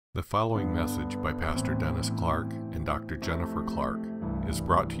The following message by Pastor Dennis Clark and Dr. Jennifer Clark is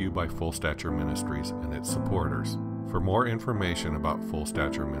brought to you by Full Stature Ministries and its supporters. For more information about Full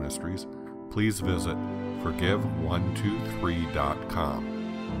Stature Ministries, please visit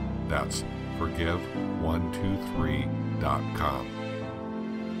forgive123.com. That's forgive123.com.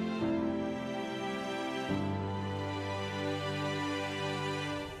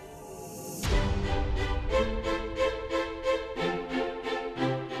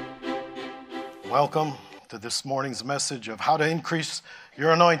 Welcome to this morning's message of how to increase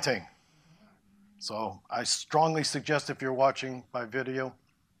your anointing. So I strongly suggest if you're watching by video,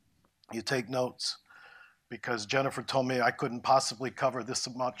 you take notes, because Jennifer told me I couldn't possibly cover this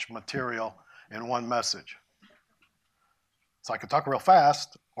much material in one message. So I could talk real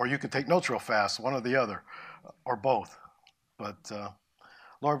fast, or you could take notes real fast, one or the other, or both. But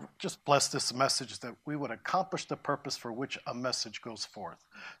Lord, just bless this message that we would accomplish the purpose for which a message goes forth,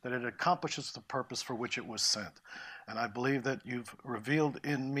 that it accomplishes the purpose for which it was sent. And I believe that you've revealed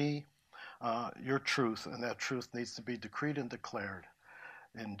in me your truth, and that truth needs to be decreed and declared.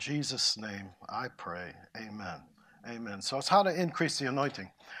 In Jesus' name, I pray. Amen. Amen. So it's how to increase the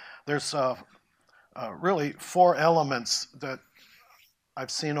anointing. There's really four elements that I've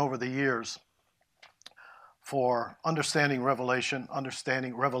seen over the years for understanding revelation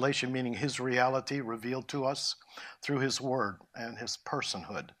meaning his reality revealed to us through his word and his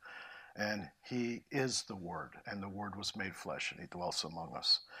personhood. And he is the word, and the word was made flesh, and he dwells among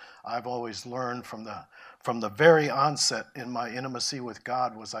us. I've always learned from the very onset in my intimacy with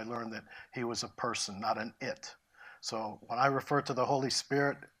God I learned that he was a person, not an it. So when I refer to the Holy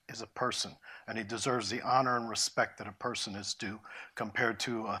Spirit, is a person, and he deserves the honor and respect that a person is due compared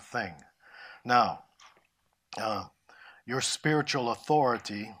to a thing. Now, your spiritual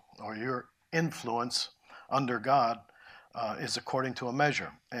authority or your influence under God is according to a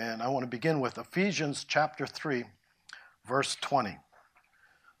measure. And I want to begin with Ephesians chapter 3, verse 20.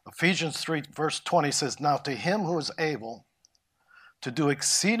 Ephesians 3, verse 20 says, "Now to him who is able to do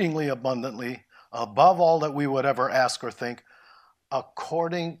exceedingly abundantly above all that we would ever ask or think,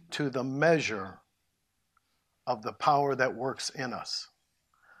 according to the measure of the power that works in us."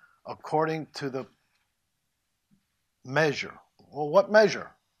 According to the measure. Well, what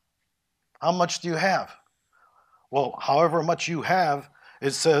measure? How much do you have? Well, however much you have,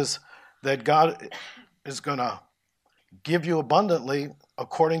 it says that God is going to give you abundantly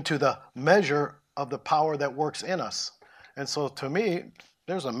according to the measure of the power that works in us. And so to me,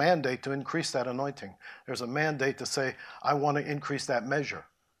 there's a mandate to increase that anointing. There's a mandate to say, I want to increase that measure.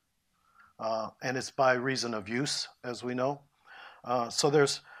 And it's by reason of use, as we know. So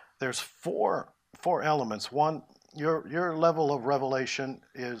there's four elements. One, your level of revelation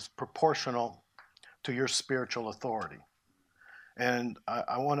is proportional to your spiritual authority. And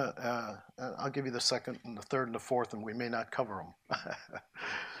I want to, I'll give you the second and the third and the fourth, and we may not cover them.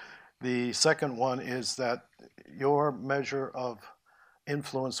 The second one is that your measure of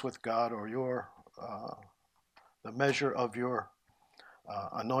influence with God, or the measure of your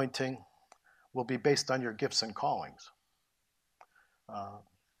anointing, will be based on your gifts and callings.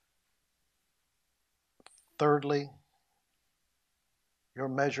 Thirdly, your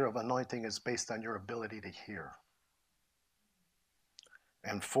measure of anointing is based on your ability to hear.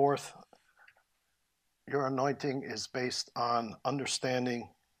 And fourth, your anointing is based on understanding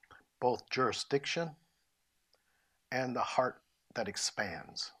both jurisdiction and the heart that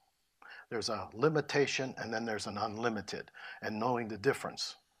expands. There's a limitation, and then there's an unlimited, and knowing the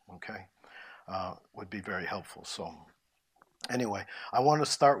difference, okay, would be very helpful. So anyway, I want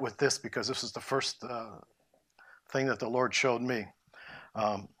to start with this because this is the first thing that the Lord showed me,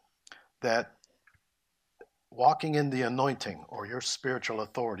 that walking in the anointing or your spiritual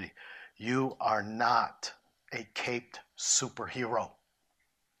authority, you are not a caped superhero.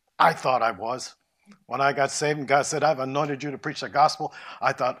 I thought I was. When I got saved and God said, I've anointed you to preach the gospel,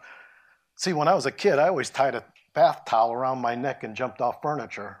 I thought, see, when I was a kid, I always tied a bath towel around my neck and jumped off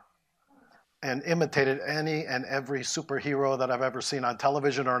furniture and imitated any and every superhero that I've ever seen on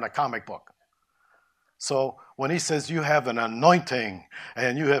television or in a comic book. So when he says you have an anointing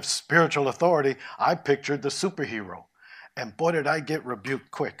and you have spiritual authority, I pictured the superhero. And boy, did I get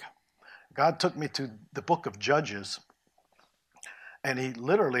rebuked quick. God took me to the book of Judges, and he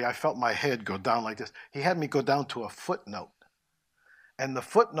literally, I felt my head go down like this. He had me go down to a footnote. And the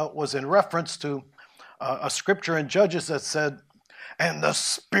footnote was in reference to a scripture in Judges that said, and the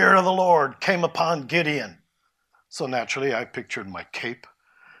Spirit of the Lord came upon Gideon. So naturally, I pictured my cape,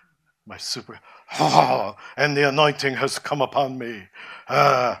 my and the anointing has come upon me,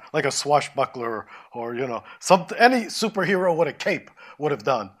 like a swashbuckler, or any superhero with a cape would have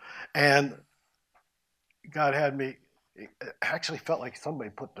done. And God had me, it actually felt like somebody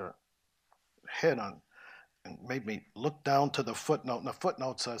put their head on and made me look down to the footnote. And the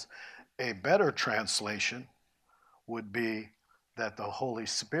footnote says, a better translation would be that the Holy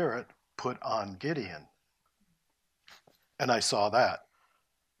Spirit put on Gideon. And I saw that.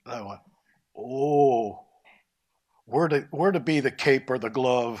 And I went, oh, where to be the cape or the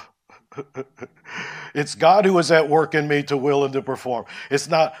glove? It's God who is at work in me to will and to perform. It's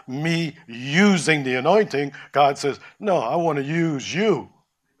not me using the anointing. God says, no, I want to use you.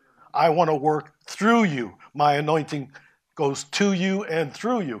 I want to work through you. My anointing goes to you and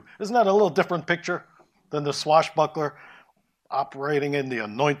through you. Isn't that a little different picture than the swashbuckler operating in the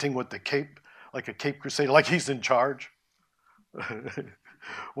anointing with the cape, like a cape crusader, like he's in charge?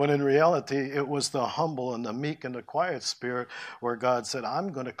 When in reality, it was the humble and the meek and the quiet spirit where God said,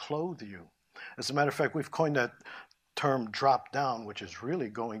 I'm going to clothe you. As a matter of fact, we've coined that term drop down, which is really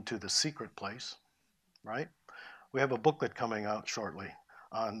going to the secret place, right? We have a booklet coming out shortly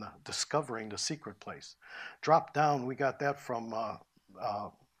on discovering the secret place. Drop down, we got that from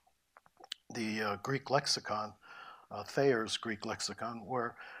the Greek lexicon, Thayer's Greek lexicon,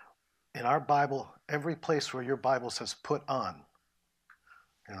 where in our Bible, every place where your Bible says put on,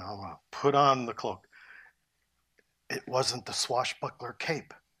 put on the cloak, it wasn't the swashbuckler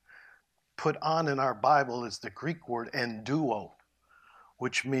cape. Put on in our Bible is the Greek word enduo,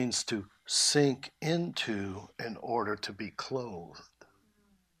 which means to sink into in order to be clothed.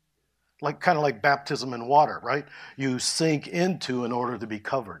 Kind of like baptism in water, right? You sink into in order to be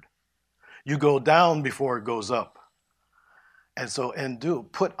covered. You go down before it goes up. And so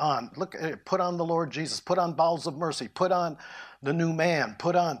put on, put on the Lord Jesus, put on bowels of mercy, put on the new man,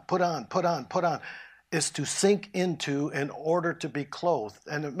 put on, is to sink into in order to be clothed.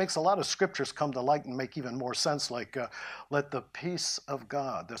 And it makes a lot of scriptures come to light and make even more sense, like let the peace of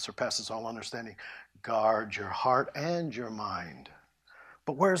God that surpasses all understanding guard your heart and your mind.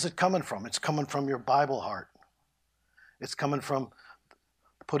 But where is it coming from? It's coming from your Bible heart. It's coming from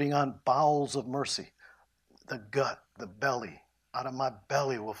putting on bowels of mercy, the gut, the belly. Out of my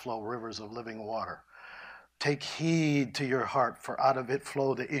belly will flow rivers of living water. Take heed to your heart, for out of it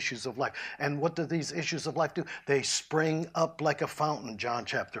flow the issues of life. And what do these issues of life do? They spring up like a fountain, John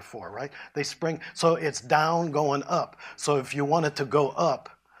chapter 4, right? They spring, so it's down going up. So if you want it to go up,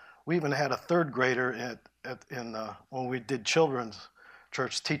 we even had a third grader when we did children's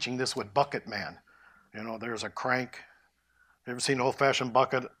church teaching this with Bucket Man. There's a crank. You ever seen an old-fashioned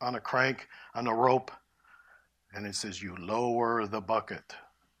bucket on a crank, on a rope? And it says, you lower the bucket.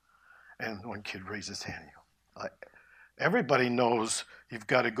 And one kid raised his hand. Everybody knows you've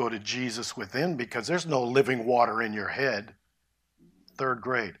got to go to Jesus within because there's no living water in your head. Third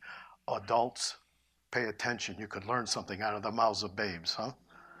grade. Adults, pay attention. You could learn something out of the mouths of babes, huh?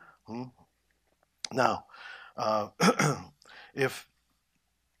 Now, if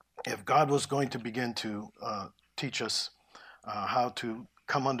God was going to begin to teach us how to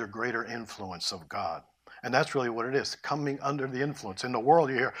come under greater influence of God, and that's really what it is, coming under the influence. In the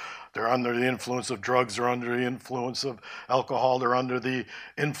world, you hear they're under the influence of drugs, they're under the influence of alcohol, they're under the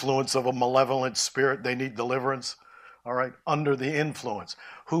influence of a malevolent spirit, they need deliverance. All right, under the influence.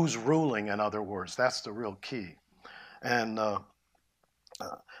 Who's ruling, in other words? That's the real key. And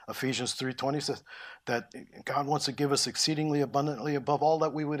Ephesians 3:20 says that God wants to give us exceedingly abundantly above all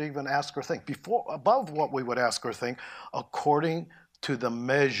that we would even ask or think. Above what we would ask or think, according to the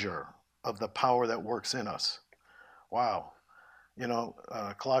measure of the power that works in us. Wow.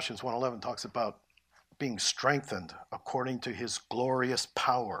 Colossians 1:11 talks about being strengthened according to his glorious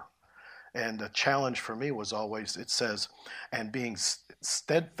power. And the challenge for me was always, it says, and being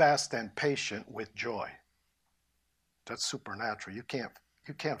steadfast and patient with joy. That's supernatural. You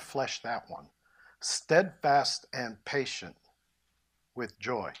can't flesh that one. Steadfast and patient with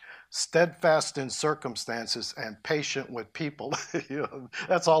joy. Steadfast in circumstances and patient with people.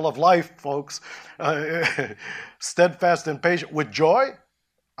 That's all of life, folks. Steadfast and patient with joy,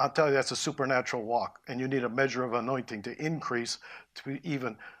 I'll tell you, that's a supernatural walk. And you need a measure of anointing to increase to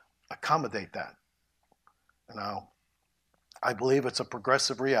even accommodate that. Now, I believe it's a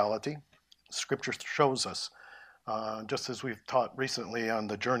progressive reality. Scripture shows us, just as we've taught recently on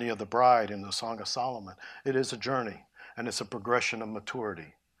the journey of the bride in the Song of Solomon, it is a journey. And it's a progression of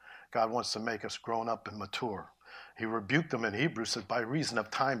maturity. God wants to make us grown up and mature. He rebuked them in Hebrews, said, by reason of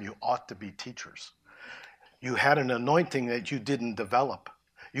time, you ought to be teachers. You had an anointing that you didn't develop.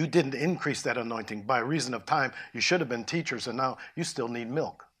 You didn't increase that anointing. By reason of time, you should have been teachers, and now you still need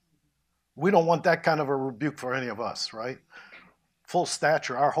milk. We don't want that kind of a rebuke for any of us, right? Full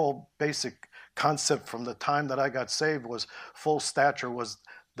stature, our whole basic concept from the time that I got saved was full stature was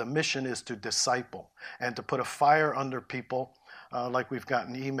the mission is to disciple and to put a fire under people, like we've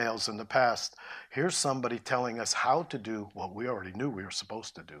gotten emails in the past. Here's somebody telling us how to do what we already knew we were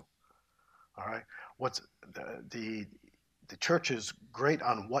supposed to do. All right, what's the church is great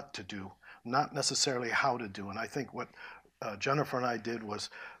on what to do, not necessarily how to do. And I think what Jennifer and I did was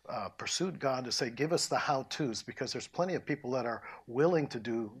pursued God to say, give us the how-tos, because there's plenty of people that are willing to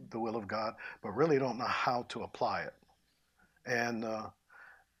do the will of God, but really don't know how to apply it. And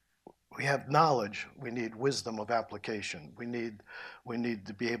we have knowledge. We need wisdom of application. We need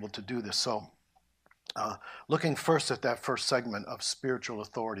to be able to do this. So looking first at that first segment of spiritual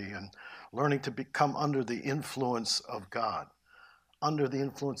authority and learning to become under the influence of God. Under the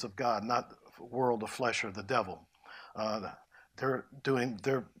influence of God, not the world, the flesh, or the devil. They're doing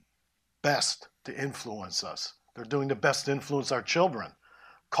their best to influence us. They're doing the best to influence our children.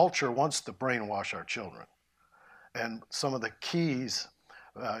 Culture wants to brainwash our children. And some of the keys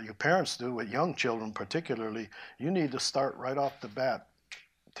your parents do with young children particularly, you need to start right off the bat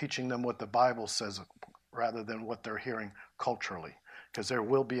teaching them what the Bible says rather than what they're hearing culturally, because there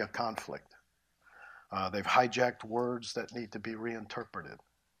will be a conflict. They've hijacked words that need to be reinterpreted.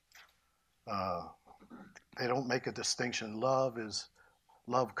 They don't make a distinction. Love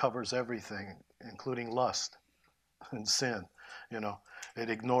covers everything, including lust and sin. You know, it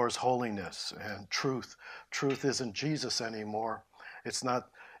ignores holiness and truth. Truth isn't Jesus anymore. It's not.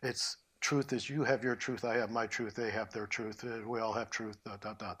 It's truth is you have your truth, I have my truth, they have their truth, we all have truth.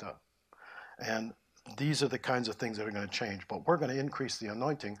 And these are the kinds of things that are going to change. But we're going to increase the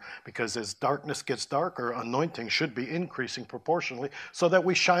anointing, because as darkness gets darker, anointing should be increasing proportionally so that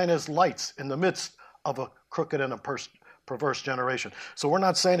we shine as lights in the midst of a crooked and a perverse generation. So we're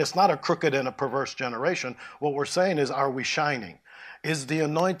not saying it's not a crooked and a perverse generation. What we're saying is, are we shining? Is the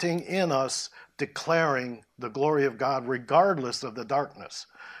anointing in us declaring the glory of God regardless of the darkness?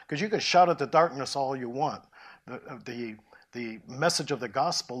 Because you can shout at the darkness all you want. The message of the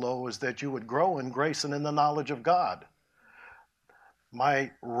gospel, though, is that you would grow in grace and in the knowledge of God.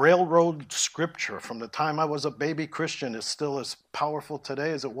 My railroad scripture from the time I was a baby Christian is still as powerful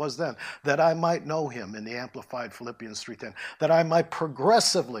today as it was then. That I might know him, in the Amplified Philippians 3:10. That I might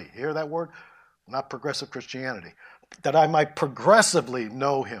progressively, hear that word? Not progressive Christianity. That I might progressively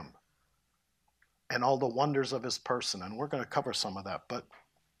know him and all the wonders of his person. And we're going to cover some of that. But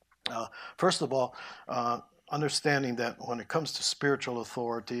first of all, understanding that when it comes to spiritual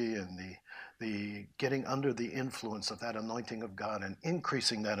authority and the getting under the influence of that anointing of God and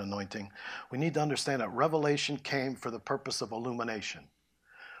increasing that anointing, we need to understand that revelation came for the purpose of illumination.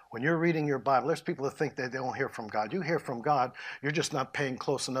 When you're reading your Bible, there's people that think that they don't hear from God. You hear from God, you're just not paying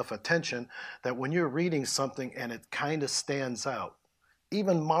close enough attention that when you're reading something and it kind of stands out,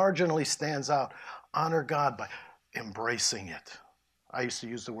 even marginally stands out, honor God by embracing it. I used to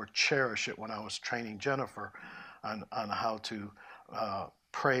use the word cherish it when I was training Jennifer on how to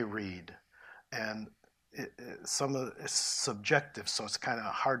pray read. And some of it's subjective, so it's kind of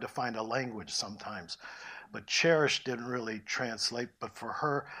hard to find a language sometimes. But cherish didn't really translate. But for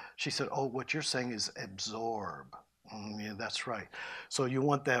her, she said, oh, what you're saying is absorb. Yeah, that's right. So you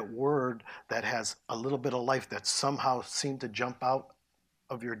want that word that has a little bit of life that somehow seemed to jump out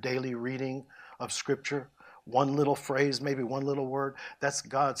of your daily reading of Scripture. One little phrase, maybe one little word, that's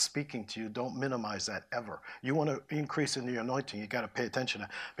God speaking to you. Don't minimize that ever. You want to increase in your anointing, you got to pay attention to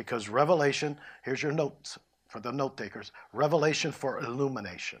that. Because revelation, here's your notes for the note takers, revelation for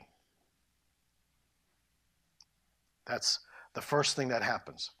illumination. That's the first thing that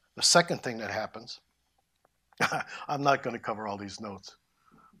happens. The second thing that happens, I'm not going to cover all these notes,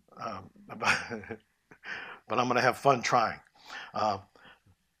 but I'm going to have fun trying.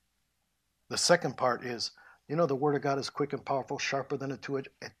 The second part is, you know, the Word of God is quick and powerful, sharper than a two-edged.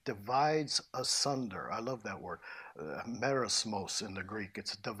 It divides asunder. I love that word. Merismos in the Greek.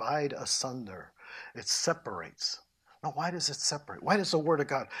 It's divide asunder. It separates. Now, why does it separate? Why does the Word of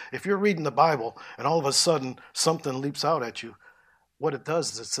God, if you're reading the Bible and all of a sudden something leaps out at you, what it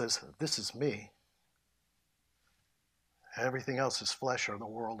does is it says, this is me. Everything else is flesh or the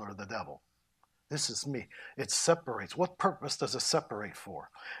world or the devil. This is me. It separates. What purpose does it separate for?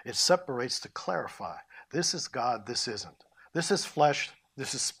 It separates to clarify. This is God, this isn't. This is flesh,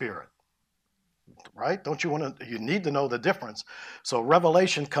 this is spirit. Right? Don't you want to, you need to know the difference. So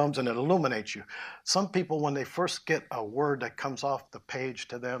revelation comes and it illuminates you. Some people, when they first get a word that comes off the page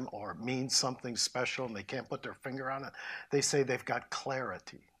to them or means something special and they can't put their finger on it, they say they've got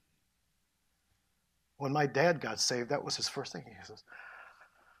clarity. When my dad got saved, that was his first thing. He says,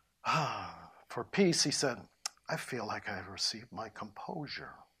 for peace, he said, I feel like I've received my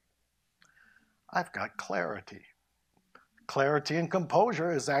composure. I've got clarity. Clarity and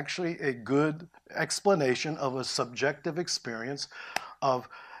composure is actually a good explanation of a subjective experience of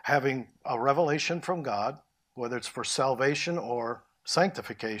having a revelation from God, whether it's for salvation or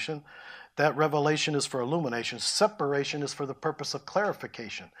sanctification. That revelation is for illumination. Separation is for the purpose of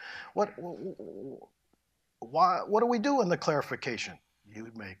clarification. What do we do in the clarification? You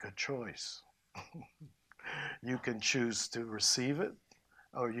make a choice. You can choose to receive it,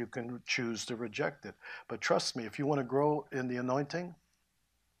 or you can choose to reject it. But trust me, if you want to grow in the anointing,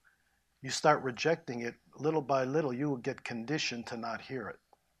 you start rejecting it little by little, you will get conditioned to not hear it.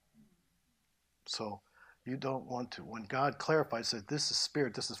 So you don't want to. When God clarifies that this is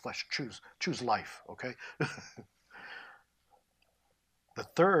spirit, this is flesh, choose life, okay? The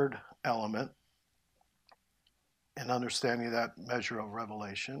third element in understanding that measure of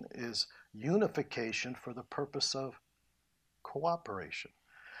revelation is unification for the purpose of cooperation.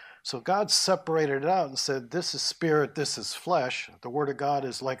 So God separated it out and said, this is spirit, this is flesh. The Word of God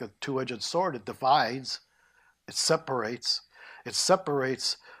is like a two-edged sword. It divides, it separates. It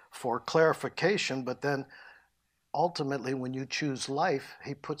separates for clarification, but then ultimately when you choose life,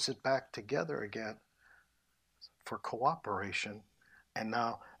 He puts it back together again for cooperation. And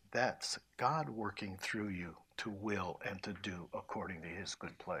now that's God working through you to will and to do according to His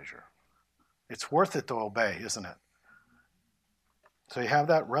good pleasure. It's worth it to obey, isn't it? So you have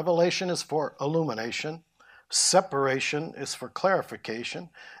that. Revelation is for illumination, separation is for clarification,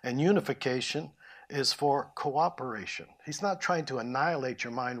 and unification is for cooperation. He's not trying to annihilate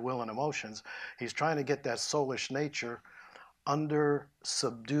your mind, will, and emotions. He's trying to get that soulish nature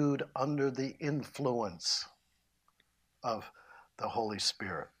subdued under the influence of the Holy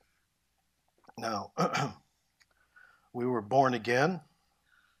Spirit. Now, we were born again,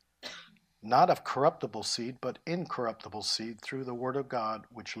 not of corruptible seed, but incorruptible seed through the Word of God,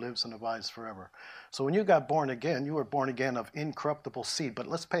 which lives and abides forever. So when you got born again, you were born again of incorruptible seed. But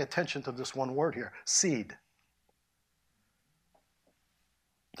let's pay attention to this one word here, seed.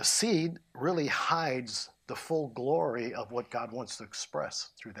 The seed really hides the full glory of what God wants to express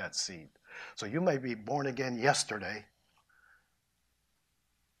through that seed. So you may be born again yesterday,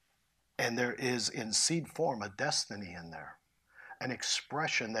 and there is in seed form a destiny in there. An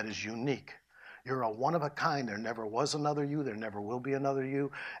expression that is unique. You're a one of a kind. There never was another you. There never will be another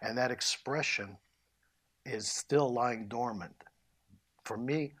you. And that expression is still lying dormant. For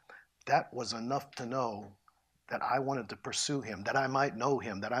me, that was enough to know that I wanted to pursue Him, that I might know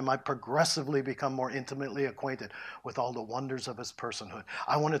Him, that I might progressively become more intimately acquainted with all the wonders of His personhood.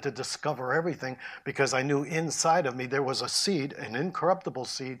 I wanted to discover everything because I knew inside of me there was a seed, an incorruptible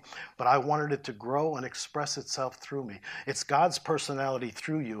seed, but I wanted it to grow and express itself through me. It's God's personality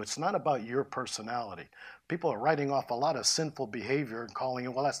through you. It's not about your personality. People are writing off a lot of sinful behavior and calling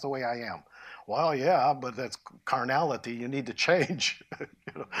it, well, that's the way I am. Well, yeah, but that's carnality. You need to change.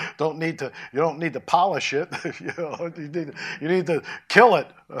 You don't need to polish it. You need to kill it.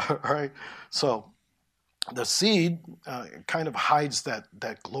 Right? So the seed kind of hides that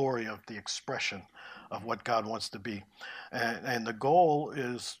glory of the expression of what God wants to be, and the goal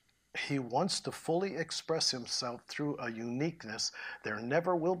is He wants to fully express Himself through a uniqueness. There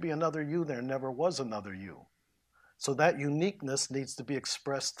never will be another you. There never was another you. So that uniqueness needs to be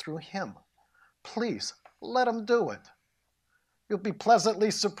expressed through Him. Please, let Him do it. You'll be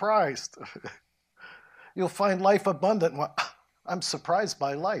pleasantly surprised. You'll find life abundant. Well, I'm surprised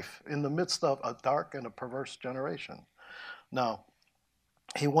by life in the midst of a dark and a perverse generation. Now,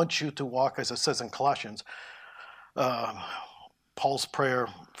 He wants you to walk, as it says in Colossians, Paul's prayer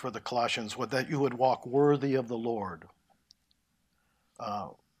for the Colossians was that you would walk worthy of the Lord,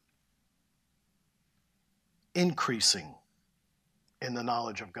 increasing in the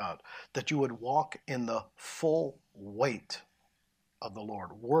knowledge of God, that you would walk in the full weight of the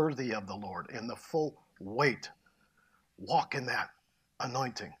Lord, worthy of the Lord, in the full weight. Walk in that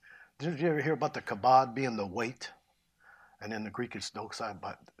anointing. Did you ever hear about the kabod being the weight? And in the Greek it's doxa,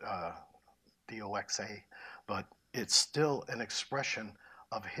 but D-O-X-A, but it's still an expression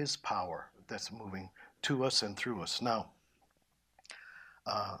of His power that's moving to us and through us. Now,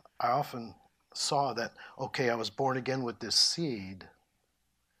 I often saw that, okay, I was born again with this seed,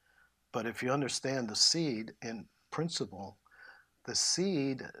 but if you understand the seed in principle, the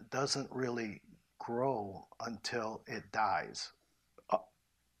seed doesn't really grow until it dies.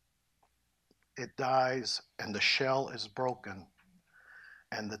 It dies and the shell is broken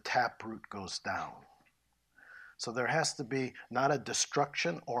and the taproot goes down. So there has to be not a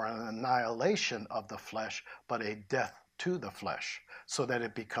destruction or an annihilation of the flesh, but a death to the flesh so that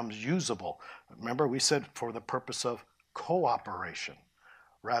it becomes usable. Remember, we said for the purpose of cooperation.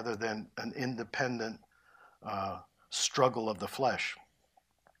 rather than an independent struggle of the flesh.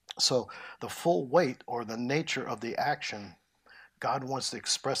 So the full weight or the nature of the action, God wants to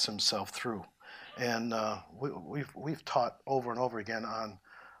express himself through. And we've taught over and over again on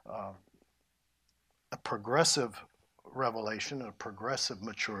a progressive revelation, a progressive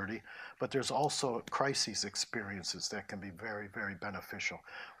maturity, but there's also crisis experiences that can be very, very beneficial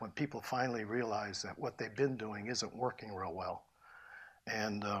when people finally realize that what they've been doing isn't working real well.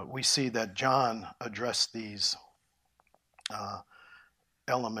 And we see that John addressed these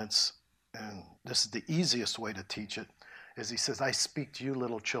elements, and this is the easiest way to teach it, is he says, I speak to you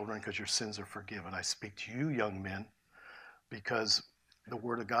little children because your sins are forgiven. I speak to you young men because the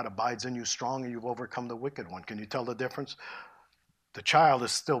word of God abides in you strong and you've overcome the wicked one. Can you tell the difference? The child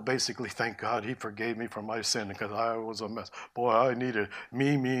is still basically, thank God he forgave me for my sin because I was a mess. Boy, I needed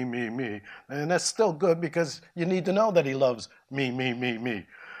me. And that's still good because you need to know that he loves me.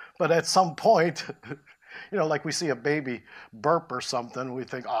 But at some point, like we see a baby burp or something, we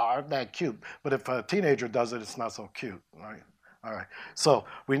think, oh, isn't that cute? But if a teenager does it, it's not so cute, right? All right. So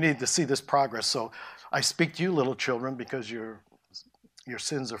we need to see this progress. So I speak to you, little children, because your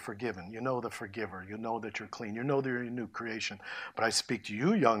sins are forgiven. You know the forgiver. You know that you're clean. You know that you're a new creation. But I speak to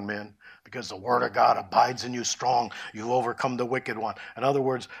you, young men, because the word of God abides in you strong. You overcome the wicked one. In other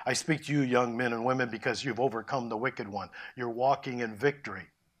words, I speak to you, young men and women, because you've overcome the wicked one. You're walking in victory.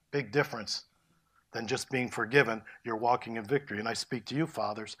 Big difference than just being forgiven. You're walking in victory. And I speak to you,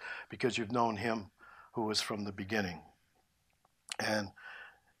 fathers, because you've known him who was from the beginning. And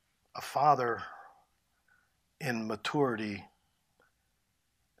a father in maturity,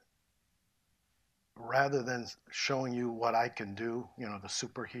 rather than showing you what I can do, the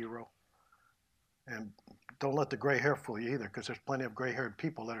superhero, and don't let the gray hair fool you either, because there's plenty of gray-haired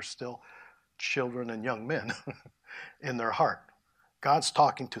people that are still children and young men in their heart. God's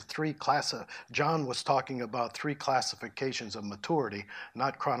talking to John was talking about 3 classifications of maturity,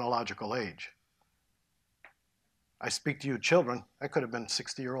 not chronological age. I speak to you, children. That could have been a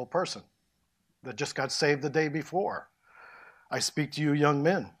 60-year-old person that just got saved the day before. I speak to you, young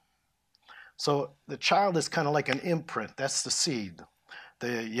men. So the child is kind of like an imprint. That's the seed.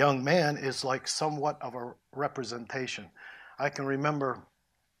 The young man is like somewhat of a representation. I can remember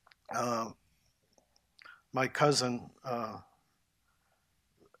my cousin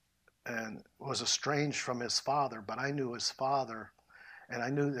and was estranged from his father, but I knew his father, and I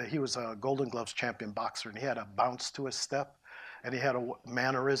knew that he was a Golden Gloves champion boxer, and he had a bounce to his step, and he had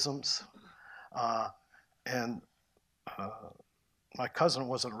mannerisms. My cousin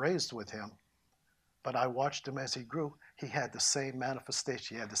wasn't raised with him, but I watched him as he grew. He had the same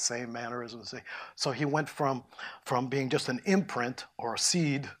manifestation. He had the same mannerisms. So he went from being just an imprint or a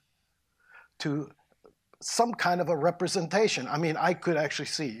seed to some kind of a representation. I mean, I could actually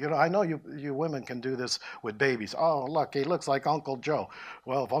see, I know you women can do this with babies. Oh, look, he looks like Uncle Joe.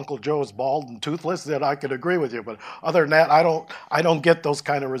 Well, if Uncle Joe is bald and toothless, then I could agree with you. But other than that, I don't get those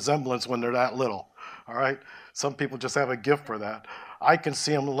kind of resemblance when they're that little. All right? Some people just have a gift for that. I can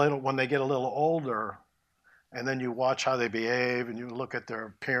see them when they get a little older, and then you watch how they behave, and you look at their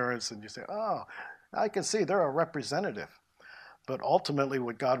appearance, and you say, oh, I can see they're a representative. But ultimately,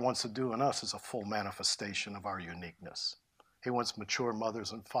 what God wants to do in us is a full manifestation of our uniqueness. He wants mature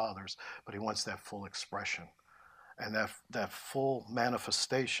mothers and fathers, but he wants that full expression. And that full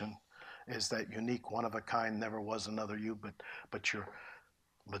manifestation is that unique, one-of-a-kind, never was another you, but you're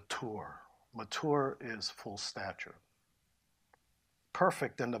mature. Mature is full stature.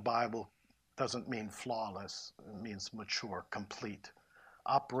 Perfect in the Bible doesn't mean flawless. It means mature, complete,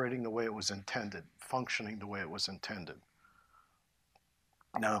 operating the way it was intended, functioning the way it was intended.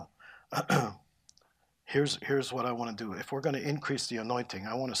 Now, here's what I want to do. If we're going to increase the anointing,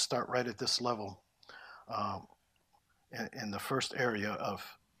 I want to start right at this level in the first area of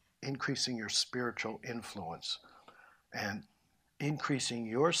increasing your spiritual influence. And increasing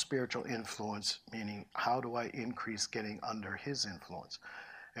your spiritual influence, meaning how do I increase getting under his influence?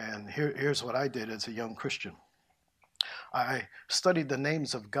 And here's what I did as a young Christian. I studied the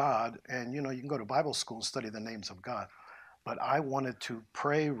names of God, and you can go to Bible school and study the names of God. But I wanted to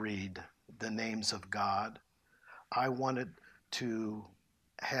read the names of God. I wanted to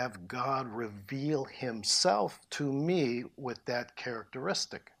have God reveal himself to me with that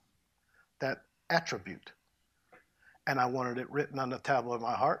characteristic, that attribute. And I wanted it written on the tablet of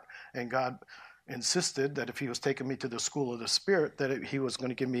my heart. And God insisted that if he was taking me to the school of the Spirit, that he was going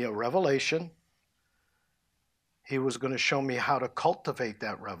to give me a revelation. He was going to show me how to cultivate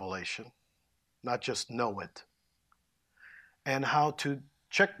that revelation, not just know it. And how to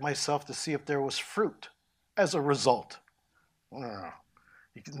check myself to see if there was fruit as a result.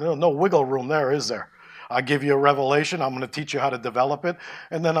 No wiggle room there, is there? I give you a revelation. I'm going to teach you how to develop it.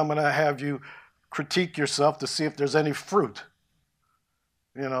 And then I'm going to have you critique yourself to see if there's any fruit.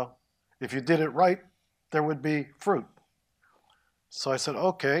 You know, if you did it right, there would be fruit. So I said,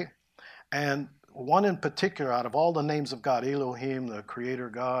 okay. And one in particular, out of all the names of God, Elohim, the creator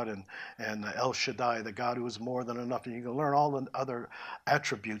God, and El Shaddai, the God who is more than enough. And you can learn all the other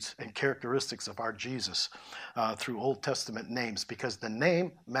attributes and characteristics of our Jesus through Old Testament names, because the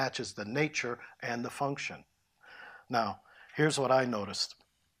name matches the nature and the function. Now, here's what I noticed,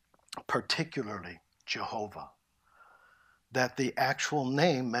 particularly Jehovah, that the actual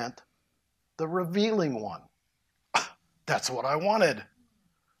name meant the revealing one. That's what I wanted.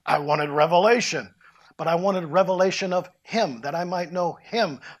 I wanted revelation, but I wanted revelation of him, that I might know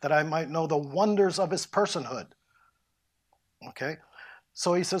him, that I might know the wonders of his personhood. Okay?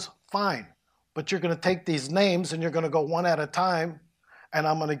 So he says, fine, but you're going to take these names and you're going to go one at a time, and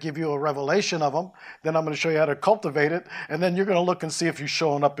I'm going to give you a revelation of them. Then I'm going to show you how to cultivate it, and then you're going to look and see if you're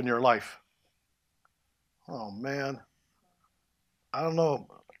showing up in your life. Oh, man. I don't know.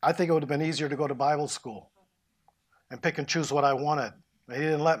 I think it would have been easier to go to Bible school and pick and choose what I wanted. He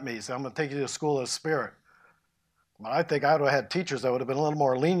didn't let me. He said, I'm going to take you to the school of the Spirit. But I think I would have had teachers that would have been a little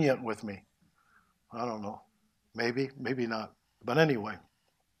more lenient with me. I don't know. Maybe, maybe not. But anyway.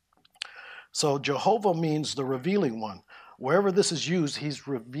 So Jehovah means the revealing one. Wherever this is used, he's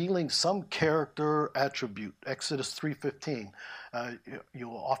revealing some character attribute. Exodus 3:15.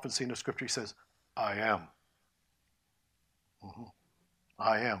 You'll often see in the scripture, he says, I am.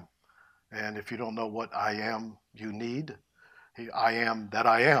 I am. And if you don't know what I am you need, I am that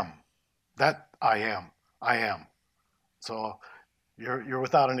I am. That I am. I am. So you're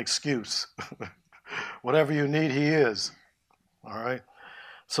without an excuse. Whatever you need, he is. All right?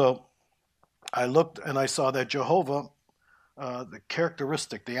 So I looked and I saw that Jehovah, the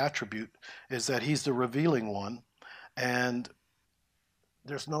characteristic, the attribute, is that he's the revealing one. And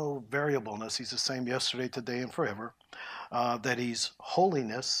there's no variableness. He's the same yesterday, today, and forever. That he's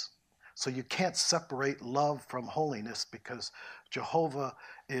holiness. So you can't separate love from holiness, because Jehovah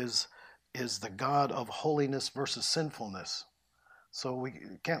is the God of holiness versus sinfulness. So we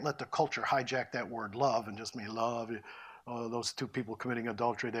can't let the culture hijack that word love and just mean love. Oh, those two people committing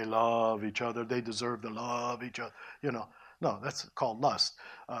adultery, they love each other. They deserve to love each other. You know, no, that's called lust.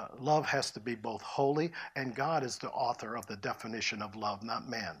 Love has to be both holy, and God is the author of the definition of love, not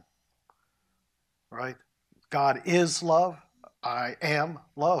man. Right? God is love. I am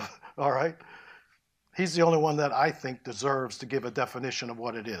love. All right? He's the only one that I think deserves to give a definition of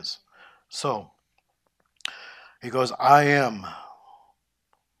what it is. So, he goes, I am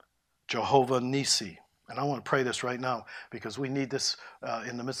Jehovah Nissi. And I want to pray this right now, because we need this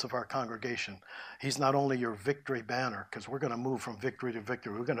in the midst of our congregation. He's not only your victory banner, because we're going to move from victory to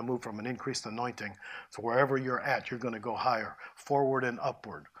victory. We're going to move from an increased anointing. So wherever you're at, you're going to go higher, forward and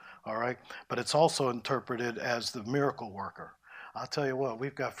upward. All right? But it's also interpreted as the miracle worker. I'll tell you what,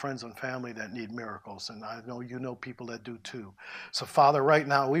 we've got friends and family that need miracles, and I know you know people that do too. So, Father, right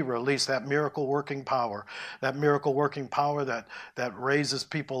now we release that miracle working power that raises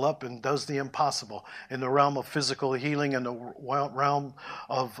people up and does the impossible in the realm of physical healing and the realm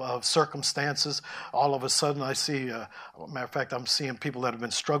of circumstances. All of a sudden I see, matter of fact, I'm seeing people that have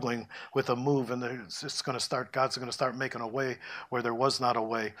been struggling with a move, and God's going to start making a way where there was not a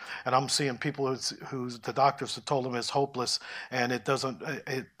way. And I'm seeing people who the doctors have told them is hopeless, and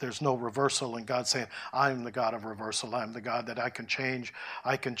there's no reversal, and God's saying, I'm the God of reversal. I'm the God that I can change.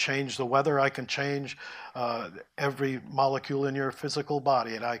 I can change the weather. I can change every molecule in your physical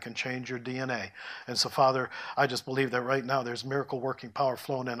body, and I can change your DNA. And so, Father, I just believe that right now there's miracle working power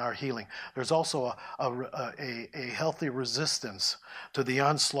flowing in our healing. There's also a healthy resistance to the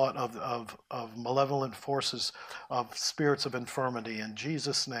onslaught of malevolent forces, of spirits of infirmity, in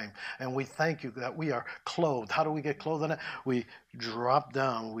Jesus' name. And we thank you that we are clothed. How do we get clothed in it? We drop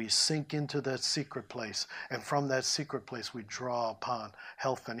down, we sink into that secret place, and from that secret place we draw upon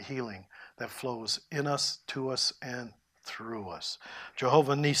health and healing that flows in us, to us, and through us.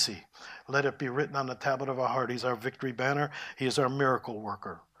 Jehovah Nissi, let it be written on the tablet of our heart. He's our victory banner. He is our miracle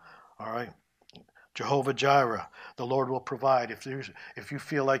worker. All right. Jehovah Jireh, the Lord will provide. If you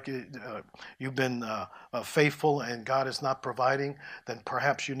feel like you've been faithful and God is not providing, then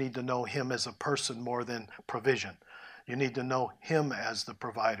perhaps you need to know him as a person more than provision. You need to know him as the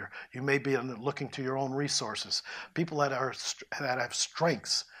provider. You may be looking to your own resources. People that have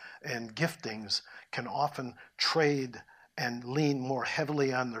strengths and giftings can often trade and lean more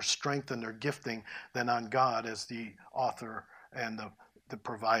heavily on their strength and their gifting than on God as the author and the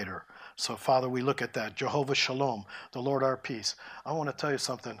provider. So, Father, we look at that. Jehovah Shalom, the Lord our peace. I want to tell you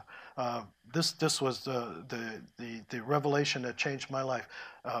something. This was the revelation that changed my life.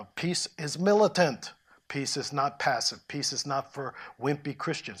 Peace is militant. Peace is not passive. Peace is not for wimpy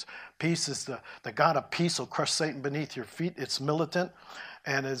Christians. Peace is the God of peace will crush Satan beneath your feet. It's militant.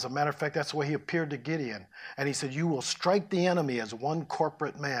 And as a matter of fact, that's the way he appeared to Gideon. And he said, you will strike the enemy as one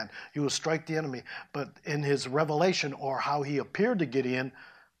corporate man. You will strike the enemy. But in his revelation, or how he appeared to Gideon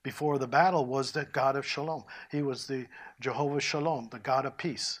before the battle, was the God of Shalom. He was the Jehovah Shalom, the God of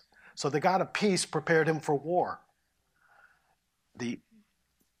peace. So the God of peace prepared him for war. The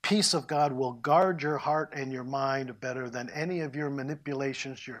peace of God will guard your heart and your mind better than any of your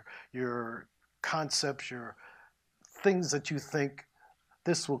manipulations, your concepts, your things that you think.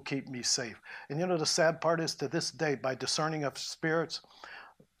 This will keep me safe. And you know, the sad part is, to this day, by discerning of spirits,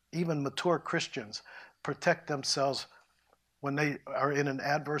 even mature Christians protect themselves when they are in an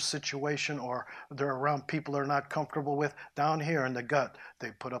adverse situation or they're around people they're not comfortable with. Down here in the gut,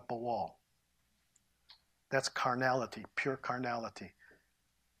 they put up a wall. That's carnality, pure carnality.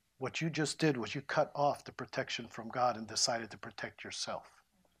 What you just did was you cut off the protection from God and decided to protect yourself.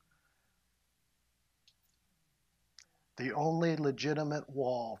 The only legitimate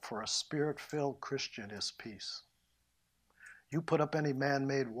wall for a spirit-filled Christian is peace. You put up any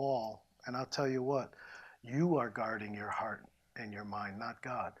man-made wall, and I'll tell you what, you are guarding your heart and your mind, not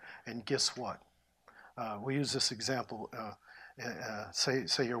God. And guess what? We use this example. Say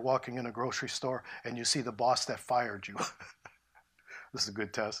you're walking in a grocery store and you see the boss that fired you. This is a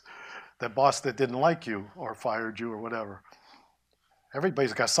good test. That boss that didn't like you or fired you or whatever.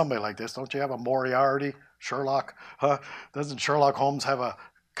 Everybody's got somebody like this. Don't you have a Moriarty, Sherlock? Huh? Doesn't Sherlock Holmes have a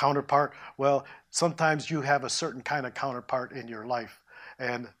counterpart? Well, sometimes you have a certain kind of counterpart in your life,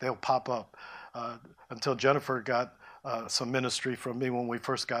 and they'll pop up. Until Jennifer got some ministry from me when we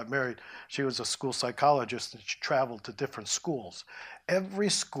first got married, she was a school psychologist, and she traveled to different schools. Every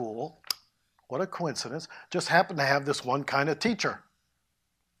school, what a coincidence, just happened to have this one kind of teacher.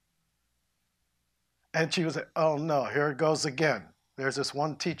 And she was like, oh no, here it goes again. There's this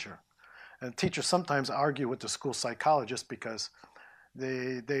one teacher. And teachers sometimes argue with the school psychologist because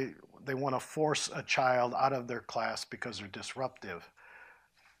they want to force a child out of their class because they're disruptive.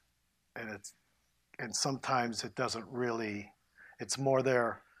 And sometimes it doesn't really, it's more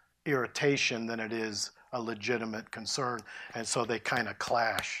their irritation than it is a legitimate concern. And so they kind of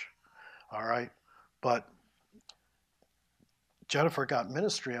clash. All right? But Jennifer got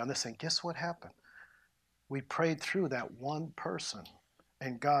ministry on this, and guess what happened? We prayed through that one person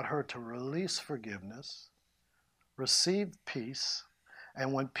and got her to release forgiveness, receive peace,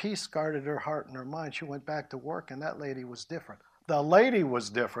 and when peace guarded her heart and her mind, she went back to work, and that lady was different. The lady was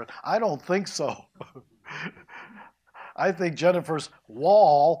different. I don't think so. I think Jennifer's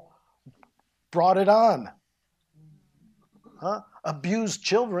wall brought it on. Huh? Abused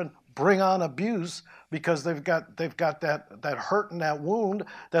children bring on abuse because they've got that hurt and that wound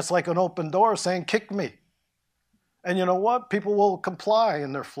that's like an open door saying, kick me. And you know what? People will comply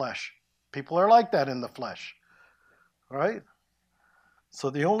in their flesh. People are like that in the flesh. Right? So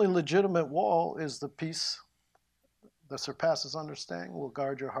the only legitimate wall is the peace that surpasses understanding will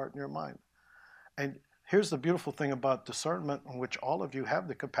guard your heart and your mind. And here's the beautiful thing about discernment, in which all of you have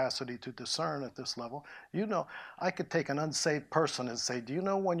the capacity to discern at this level. You know, I could take an unsaved person and say, do you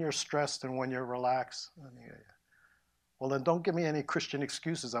know when you're stressed and when you're relaxed? Well, then don't give me any Christian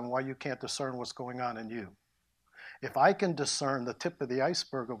excuses on why you can't discern what's going on in you. If I can discern the tip of the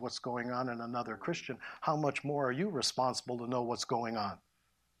iceberg of what's going on in another Christian, how much more are you responsible to know what's going on?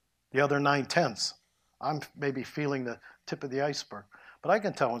 The other 9/10, I'm maybe feeling the tip of the iceberg. But I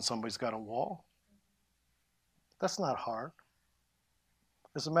can tell when somebody's got a wall. That's not hard.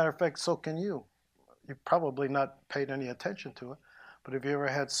 As a matter of fact, so can you. You've probably not paid any attention to it. But have you ever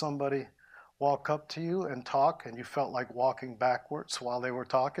had somebody walk up to you and talk and you felt like walking backwards while they were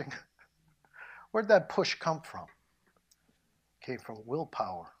talking? Where'd that push come from? Came from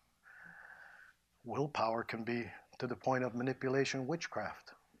willpower. Willpower can be to the point of manipulation,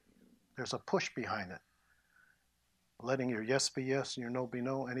 witchcraft. There's a push behind it. Letting your yes be yes and your no be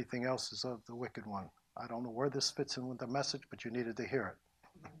no. Anything else is of the wicked one. I don't know where this fits in with the message, but you needed to hear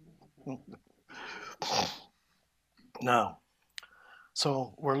it. Now,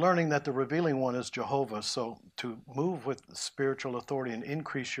 so we're learning that the revealing one is Jehovah. So to move with spiritual authority and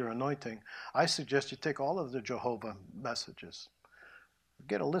increase your anointing, I suggest you take all of the Jehovah messages.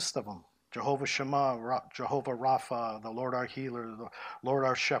 Get a list of them. Jehovah Shammah, Jehovah Rapha, the Lord our healer, the Lord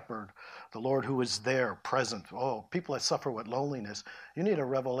our shepherd, the Lord who is there, present. Oh, people that suffer with loneliness, you need a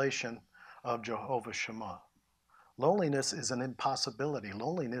revelation of Jehovah Shammah. Loneliness is an impossibility.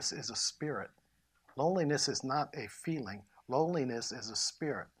 Loneliness is a spirit. Loneliness is not a feeling. Loneliness is a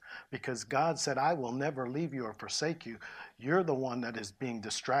spirit. Because God said, I will never leave you or forsake you. You're the one that is being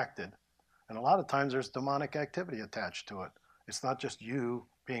distracted. And a lot of times there's demonic activity attached to it. It's not just you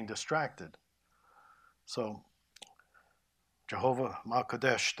being distracted. So Jehovah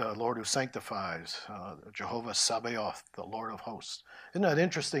Malkadesh, the Lord who sanctifies, Jehovah Sabaoth, the Lord of hosts. Isn't that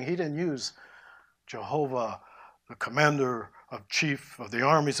interesting? He didn't use Jehovah, the commander of chief of the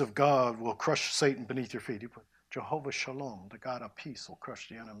armies of God, will crush Satan beneath your feet. He put Jehovah Shalom, the God of peace, will crush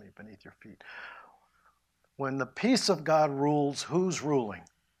the enemy beneath your feet. When the peace of God rules, who's ruling?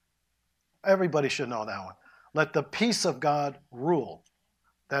 Everybody should know that one. Let the peace of God rule.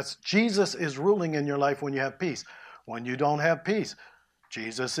 That's Jesus is ruling in your life when you have peace. When you don't have peace,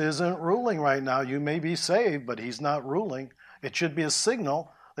 Jesus isn't ruling right now. You may be saved, but he's not ruling. It should be a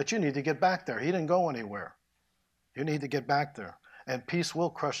signal that you need to get back there. He didn't go anywhere. You need to get back there. And peace will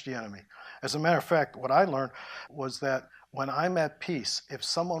crush the enemy. As a matter of fact, what I learned was that when I'm at peace, if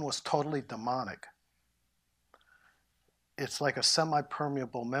someone was totally demonic, it's like a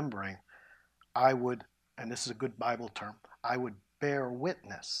semi-permeable membrane. I would, and this is a good Bible term, I would bear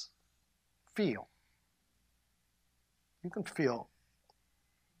witness, feel. You can feel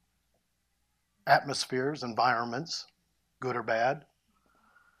atmospheres, environments, good or bad.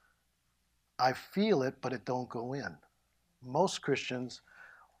 I feel it, but it don't go in. Most Christians,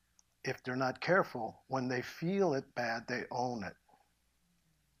 if they're not careful, when they feel it bad, they own it.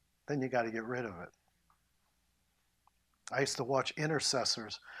 Then you got to get rid of it. I used to watch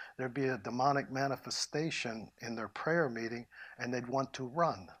intercessors. There'd be a demonic manifestation in their prayer meeting, and they'd want to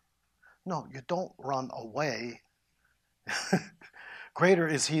run. No, you don't run away. Greater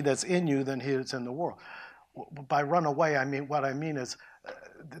is he that's in you than he that's in the world. By run away, what I mean is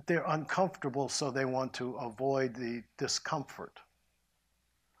they're uncomfortable, so they want to avoid the discomfort,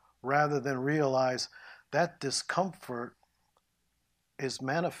 rather than realize that discomfort is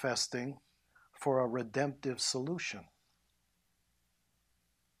manifesting for a redemptive solution.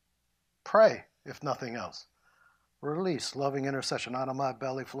 Pray, if nothing else. Release loving intercession. Out of my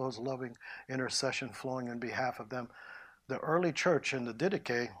belly flows loving intercession flowing in behalf of them. The early church in the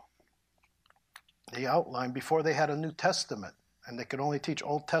Didache, they outlined before they had a New Testament, and they could only teach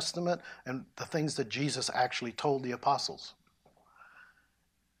Old Testament and the things that Jesus actually told the apostles.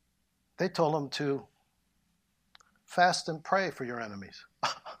 They told them to fast and pray for your enemies.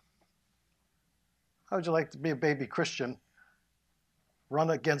 How would you like to be a baby Christian,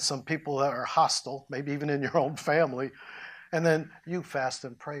 run against some people that are hostile, maybe even in your own family, and then you fast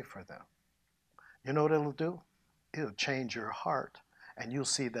and pray for them? You know what it'll do? It'll change your heart, and you'll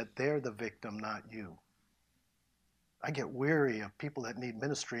see that they're the victim, not you. I get weary of people that need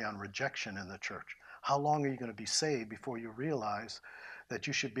ministry on rejection in the church. How long are you going to be saved before you realize that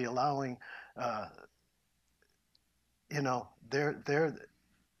you should be allowing, they're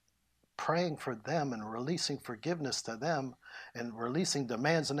praying for them and releasing forgiveness to them and releasing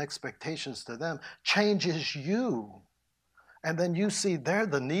demands and expectations to them changes you. And then you see they're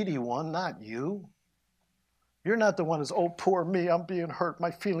the needy one, not you. You're not the one who's, oh, poor me, I'm being hurt.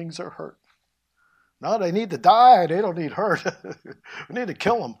 My feelings are hurt. No, they need to die. They don't need hurt. We need to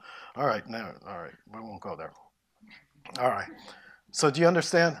kill them. All right, we won't go there. All right. So do you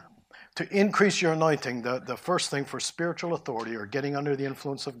understand? To increase your anointing, the first thing for spiritual authority or getting under the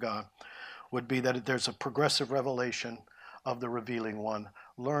influence of God would be that there's a progressive revelation of the revealing one.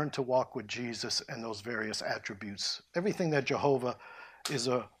 Learn to walk with Jesus and those various attributes. Everything that Jehovah is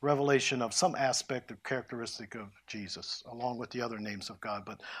a revelation of some aspect or characteristic of Jesus, along with the other names of God.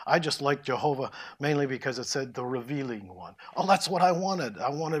 But I just like Jehovah mainly because it said the revealing one. Oh, that's what I wanted.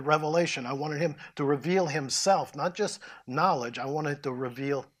 I wanted revelation. I wanted him to reveal himself, not just knowledge. I wanted to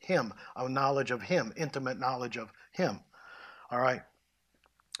reveal him, a knowledge of him, intimate knowledge of him. All right.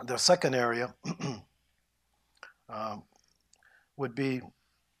 The second area would be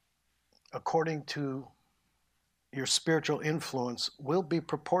according to your spiritual influence will be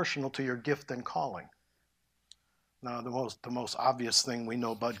proportional to your gift and calling. Now, the most obvious thing we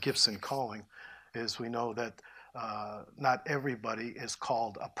know about gifts and calling is we know that not everybody is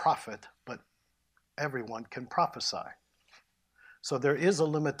called a prophet, but everyone can prophesy. So there is a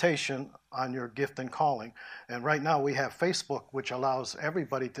limitation on your gift and calling. And right now we have Facebook, which allows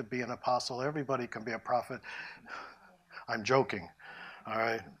everybody to be an apostle. Everybody can be a prophet. I'm joking, all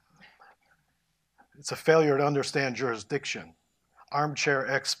right? It's a failure to understand jurisdiction.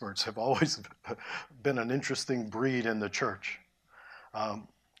 Armchair experts have always been an interesting breed in the church.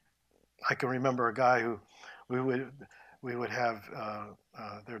 I can remember a guy who we would have,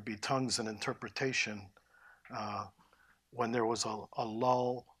 there'd be tongues and interpretation when there was a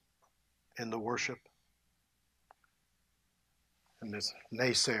lull in the worship. And this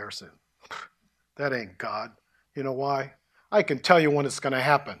naysayer said, that ain't God. You know why? I can tell you when it's going to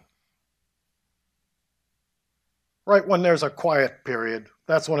happen. Right when there's a quiet period,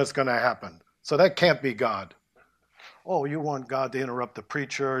 that's when it's going to happen. So that can't be God. Oh, you want God to interrupt the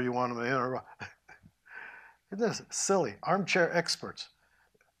preacher? You want him to interrupt? Isn't this silly? Armchair experts,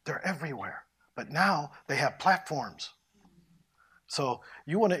 they're everywhere. But now they have platforms. So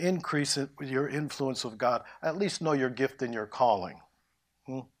you want to increase your influence of God, at least know your gift and your calling.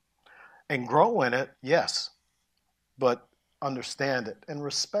 And grow in it, yes. But understand it and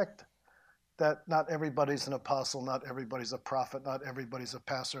respect that not everybody's an apostle, not everybody's a prophet, not everybody's a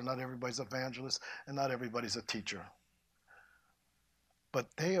pastor, not everybody's an evangelist, and not everybody's a teacher. But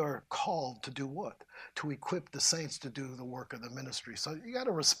they are called to do what? To equip the saints to do the work of the ministry. So you got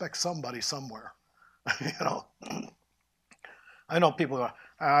to respect somebody somewhere. You know, I know people go,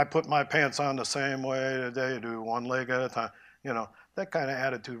 I put my pants on the same way that they do, one leg at a time. You know, that kind of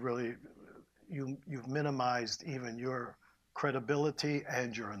attitude really, you've minimized even your credibility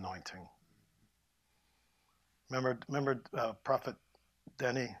and your anointing. Remember Prophet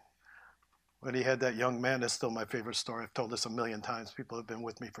Denny, when he had that young man? That's still my favorite story. I've told this a million times. People have been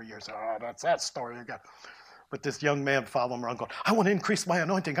with me for years. Oh, that's that story again. But this young man followed him around going, I want to increase my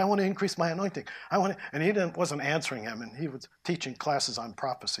anointing. I want to increase my anointing. And he wasn't answering him. And he was teaching classes on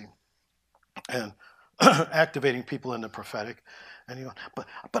prophecy and activating people in the prophetic. And he goes,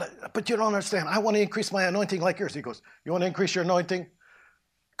 but you don't understand. I want to increase my anointing like yours. He goes, you want to increase your anointing?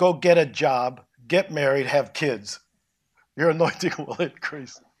 Go get a job, get married, have kids. Your anointing will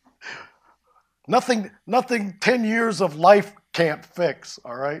increase. Nothing 10 years of life can't fix,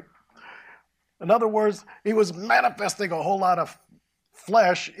 all right? In other words, he was manifesting a whole lot of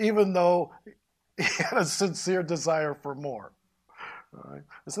flesh, even though he had a sincere desire for more. All right?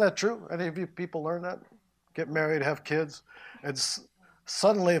 Isn't that true? Any of you people learn that? Get married, have kids, and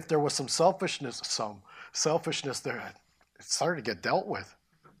suddenly if there was some selfishness there, it started to get dealt with.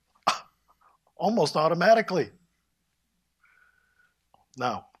 Almost automatically.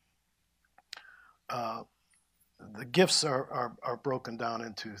 Now, the gifts are broken down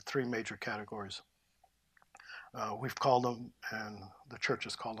into three major categories. We've called them, and the church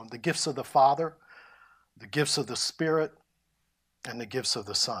has called them, the gifts of the Father, the gifts of the Spirit, and the gifts of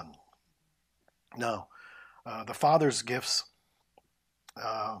the Son. Now, the Father's gifts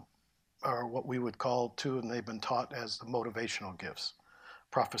are what we would call, too, and they've been taught as the motivational gifts.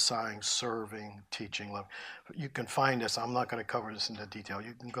 Prophesying, serving, teaching, love. You can find this. I'm not going to cover this into detail.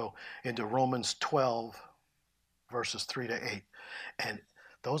 You can go into Romans 12, verses 3 to 8. And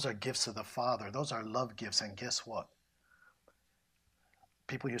those are gifts of the Father. Those are love gifts. And guess what?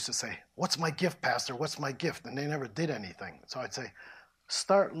 People used to say, what's my gift, Pastor? What's my gift? And they never did anything. So I'd say,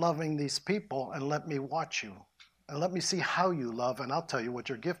 start loving these people and let me watch you. And let me see how you love, and I'll tell you what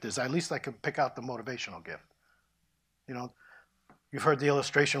your gift is. At least I can pick out the motivational gift. You know, you've heard the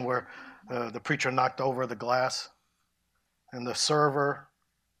illustration where the preacher knocked over the glass and the server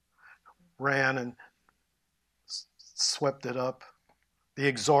ran and swept it up. The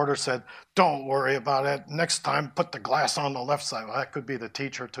exhorter said, don't worry about it. Next time, put the glass on the left side. Well, that could be the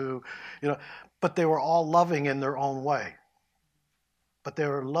teacher too. You know, but they were all loving in their own way. But they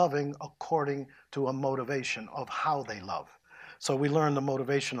were loving according to a motivation of how they love. So we learn the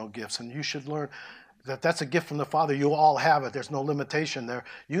motivational gifts, and you should learn that's a gift from the Father. You all have it. There's no limitation there.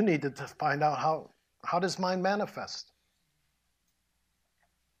 You need to find out how does mine manifest?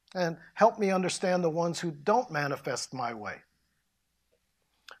 And help me understand the ones who don't manifest my way.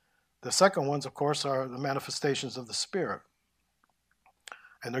 The second ones, of course, are the manifestations of the Spirit.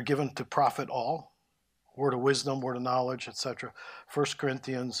 And they're given to profit all. Word of wisdom, word of knowledge, etc. 1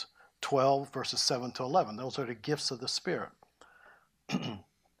 Corinthians 12, verses 7 to 11. Those are the gifts of the Spirit.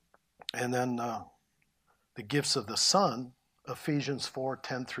 And then the gifts of the Son, Ephesians 4,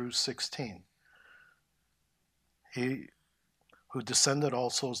 10 through 16. He who descended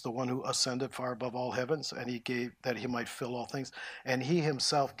also is the one who ascended far above all heavens, and he gave that he might fill all things. And he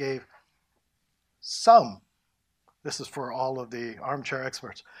himself gave some. This is for all of the armchair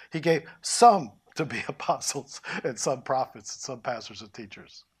experts. He gave some to be apostles, and some prophets, and some pastors and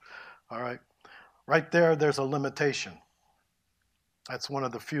teachers. All right? Right there, there's a limitation. That's one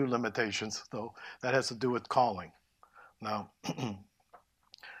of the few limitations, though, that has to do with calling. Now,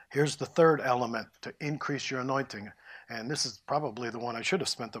 here's the third element to increase your anointing. And this is probably the one I should have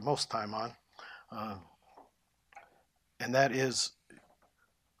spent the most time on. And that is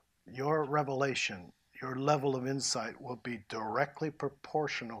your revelation, your level of insight will be directly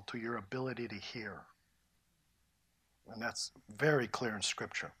proportional to your ability to hear. And that's very clear in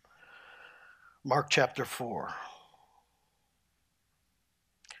Scripture. Mark chapter 4.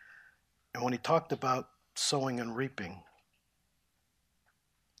 And when he talked about sowing and reaping,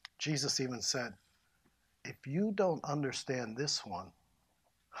 Jesus even said, if you don't understand this one,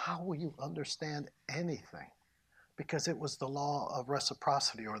 how will you understand anything? Because it was the law of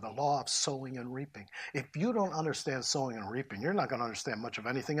reciprocity, or the law of sowing and reaping. If you don't understand sowing and reaping, you're not going to understand much of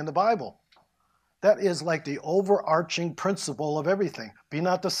anything in the Bible. That is like the overarching principle of everything. Be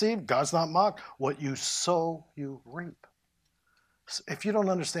not deceived, God's not mocked. What you sow, you reap. If you don't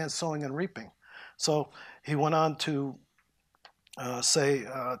understand sowing and reaping. So he went on to say,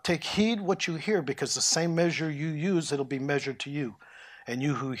 take heed what you hear, because the same measure you use, it'll be measured to you. And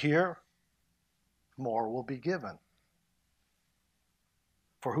you who hear, more will be given.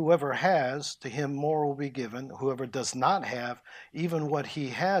 For whoever has, to him more will be given. Whoever does not have, even what he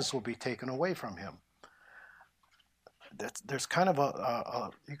has will be taken away from him. There's kind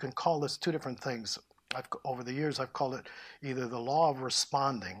of you can call this two different things. Over the years, I've called it either the law of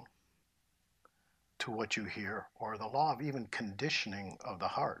responding to what you hear, or the law of even conditioning of the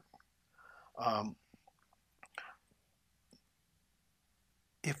heart.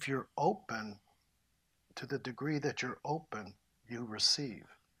 If you're open, to the degree that you're open, you receive.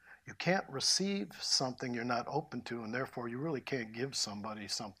 You can't receive something you're not open to, and therefore you really can't give somebody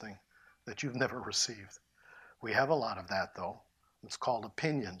something that you've never received. We have a lot of that, though. It's called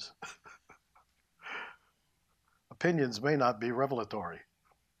opinions. Opinions may not be revelatory.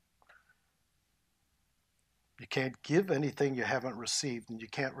 You can't give anything you haven't received, and you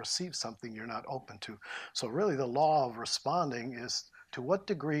can't receive something you're not open to. So really the law of responding is, to what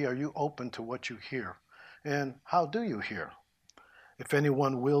degree are you open to what you hear? And how do you hear? If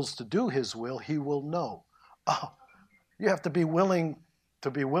anyone wills to do his will, he will know. Oh, you have to be willing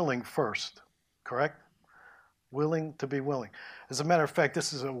first, correct? Willing to be willing. As a matter of fact,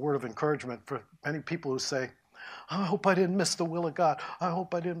 this is a word of encouragement for many people who say, I hope I didn't miss the will of God. I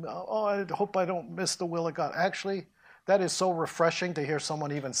hope I don't miss the will of God. Actually, that is so refreshing to hear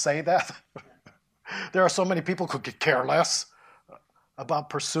someone even say that. There are so many people who could care less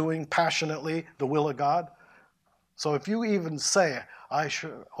about pursuing passionately the will of God. So if you even say, I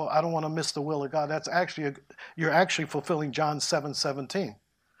don't want to miss the will of God, you're actually fulfilling John 7:17.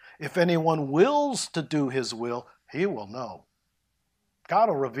 If anyone wills to do his will, he will know. God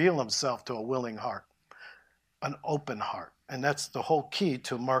will reveal himself to a willing heart, an open heart. And that's the whole key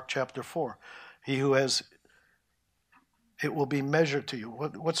to Mark chapter 4. He who has, it will be measured to you.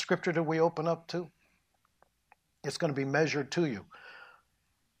 What scripture did we open up to? It's going to be measured to you.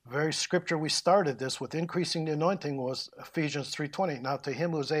 The very scripture we started this with, increasing the anointing, was Ephesians 3:20. Now to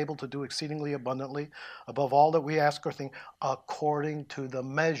him who is able to do exceedingly abundantly above all that we ask or think, according to the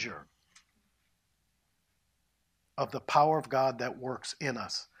measure of the power of God that works in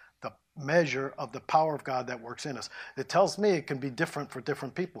us. The measure of the power of God that works in us. It tells me it can be different for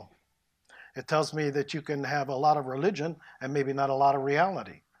different people. It tells me that you can have a lot of religion and maybe not a lot of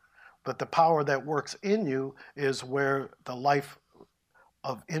reality. But the power that works in you is where the life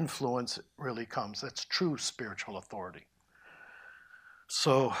of influence really comes. That's true spiritual authority.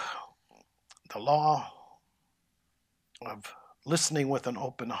 So the law of listening with an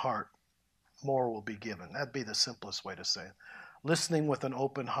open heart, more will be given. That'd be the simplest way to say it. Listening with an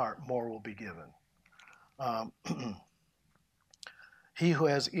open heart, more will be given. He who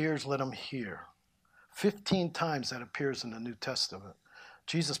has ears, let him hear. 15 times that appears in the New Testament.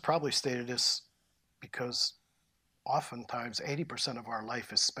 Jesus probably stated this because oftentimes 80% of our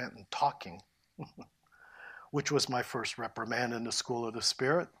life is spent in talking, which was my first reprimand in the school of the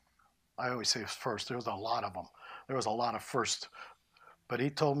Spirit. I always say first. There was a lot of them. There was a lot of first. But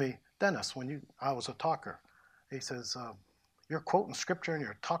he told me, Dennis, I was a talker. He says, you're quoting scripture and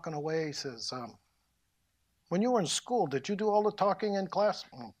you're talking away. He says, when you were in school, did you do all the talking in class?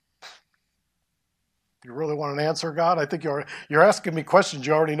 You really want an answer, God? I think you're asking me questions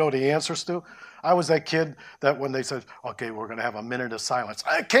you already know the answers to. I was that kid that when they said, okay, we're going to have a minute of silence,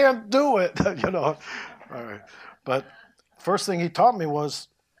 I can't do it, All right. But first thing he taught me was,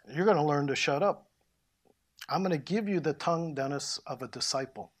 you're going to learn to shut up. I'm going to give you the tongue, Dennis, of a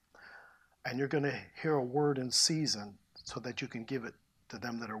disciple. And you're going to hear a word in season so that you can give it to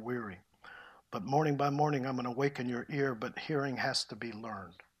them that are weary. But morning by morning, I'm going to awaken your ear, but hearing has to be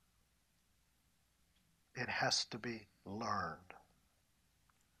learned. It has to be learned.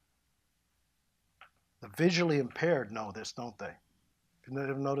 The visually impaired know this, don't they? If you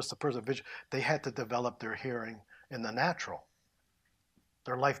ever notice the person, they had to develop their hearing in the natural.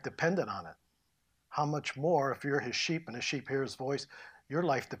 Their life depended on it. How much more if you're his sheep and his sheep hear his voice, Your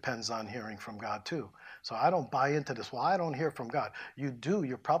life depends on hearing from God too. So I don't buy into this. Well, I don't hear from God. You do,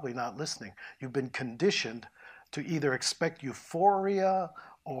 you're probably not listening. You've been conditioned to either expect euphoria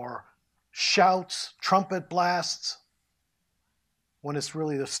or shouts, trumpet blasts, when it's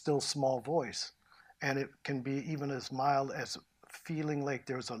really a still small voice. And it can be even as mild as feeling like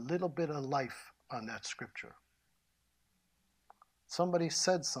there's a little bit of life on that scripture. Somebody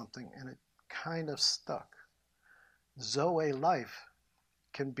said something and it kind of stuck. Zoe life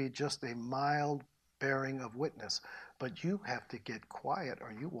can be just a mild bearing of witness, but you have to get quiet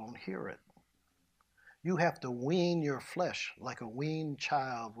or you won't hear it. You have to wean your flesh like a weaned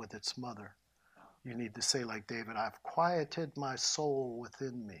child with its mother. You need to say like David, I've quieted my soul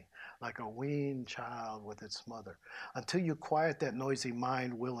within me like a weaned child with its mother. Until you quiet that noisy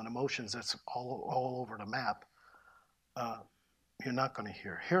mind, will, and emotions that's all over the map, you're not going to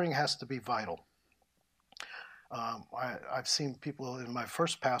hear. Hearing has to be vital. I've seen people in my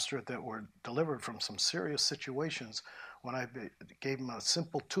first pastorate that were delivered from some serious situations when I gave them a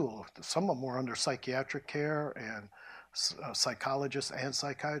simple tool. Some of them were under psychiatric care and psychologists and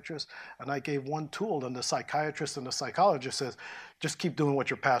psychiatrists, and I gave one tool, and the psychiatrist and the psychologist says, just keep doing what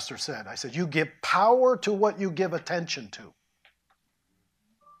your pastor said. I said, you give power to what you give attention to.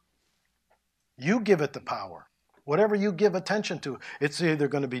 You give it the power. Whatever you give attention to, it's either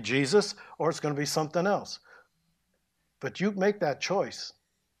going to be Jesus or it's going to be something else. But you make that choice.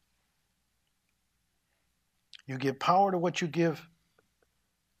 You give power to what you give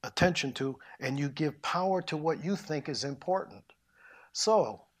attention to, and you give power to what you think is important.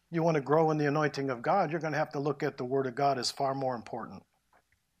 So, you want to grow in the anointing of God, you're going to have to look at the Word of God as far more important.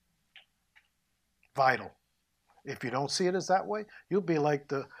 Vital. If you don't see it as that way, you'll be like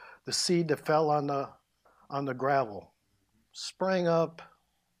the seed that fell on the gravel. Sprang up,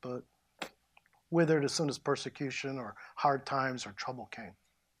 but withered as soon as persecution or hard times or trouble came.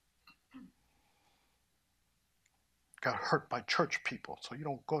 Got hurt by church people. So you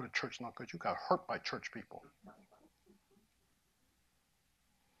don't go to church not because you got hurt by church people.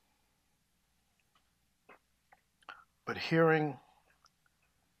 But hearing,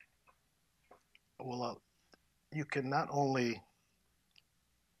 well, you can not only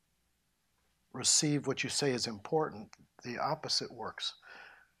receive what you say is important, the opposite works.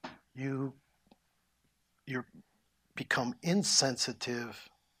 You become insensitive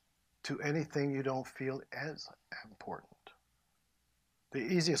to anything you don't feel as important. The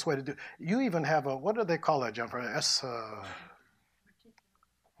easiest way to do, you even have a, what do they call that, Jennifer?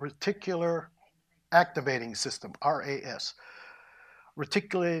 Reticular activating system, RAS.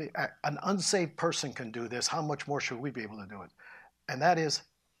 Reticular, an unsaved person can do this. How much more should we be able to do it? And that is,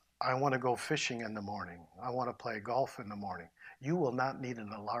 I want to go fishing in the morning. I want to play golf in the morning. You will not need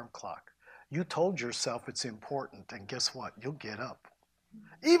an alarm clock. You told yourself it's important, and guess what? You'll get up.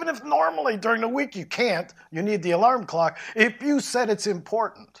 Even if normally during the week you can't, you need the alarm clock. If you said it's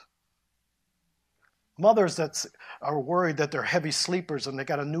important. Mothers that are worried that they're heavy sleepers and they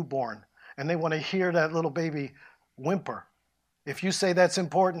got a newborn and they want to hear that little baby whimper. If you say that's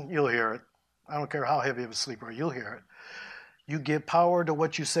important, you'll hear it. I don't care how heavy of a sleeper, you'll hear it. You give power to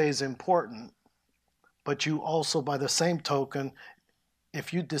what you say is important, but you also, by the same token,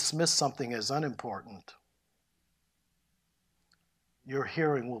 if you dismiss something as unimportant, your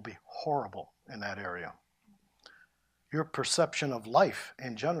hearing will be horrible in that area. Your perception of life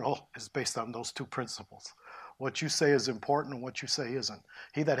in general is based on those two principles. What you say is important and what you say isn't.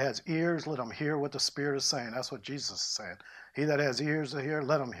 He that has ears, let him hear what the Spirit is saying. That's what Jesus is saying. He that has ears to hear,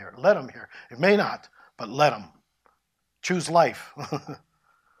 let him hear. Let him hear. It may not, but let him. Choose life.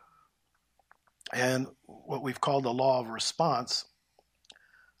 And what we've called the law of response,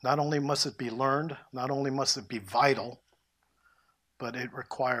 not only must it be learned, not only must it be vital, but it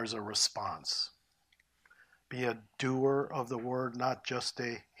requires a response. Be a doer of the word, not just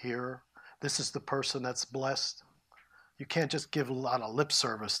a hearer. This is the person that's blessed. You can't just give a lot of lip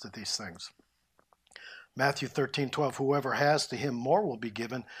service to these things. Matthew 13:12, whoever has, to him more will be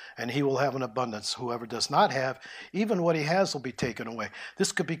given, and he will have an abundance. Whoever does not have, even what he has will be taken away.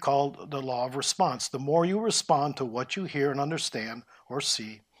 This could be called the law of response. The more you respond to what you hear and understand or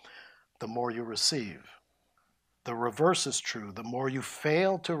see, the more you receive. The reverse is true. The more you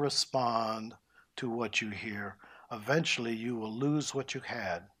fail to respond to what you hear, eventually you will lose what you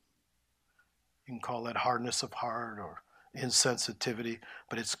had. You can call that hardness of heart or insensitivity,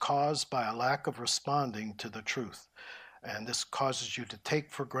 but it's caused by a lack of responding to the truth. And this causes you to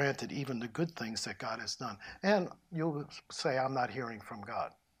take for granted even the good things that God has done. And you'll say, I'm not hearing from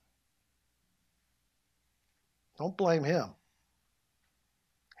God. Don't blame him.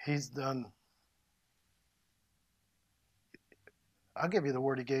 He's done. I'll give you the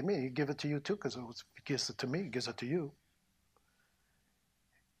word he gave me. He give it to you too, because he gives it to me, he gives it to you.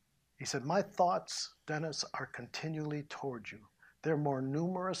 He said, my thoughts, Dennis, are continually toward you. They're more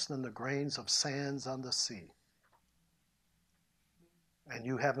numerous than the grains of sands on the sea. And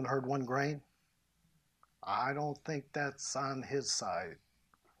you haven't heard one grain? I don't think that's on his side.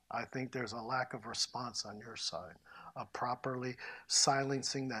 I think there's a lack of response on your side of properly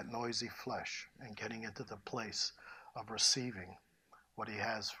silencing that noisy flesh and getting into the place of receiving what he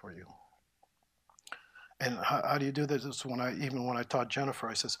has for you. And how do you do this? Is when I taught Jennifer,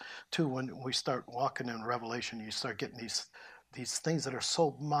 I says, too, when we start walking in Revelation, you start getting these things that are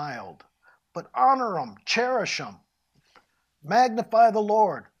so mild, but honor them, cherish them, magnify the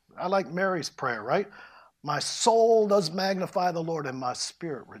Lord. I like Mary's prayer, right? My soul does magnify the Lord, and my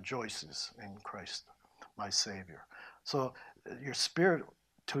spirit rejoices in Christ, my Savior. So your spirit,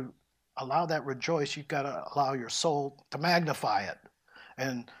 to allow that rejoice, you've got to allow your soul to magnify it.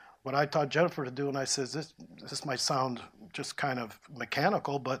 And what I taught Jennifer to do, and I says, this might sound just kind of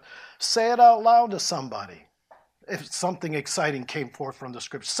mechanical, but say it out loud to somebody. If something exciting came forth from the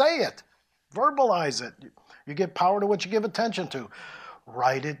scripture, say it, verbalize it. You give power to what you give attention to.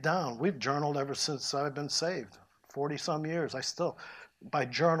 Write it down. We've journaled ever since I've been saved, 40-some years. By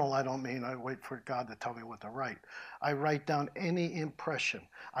journal, I don't mean I wait for God to tell me what to write. I write down any impression.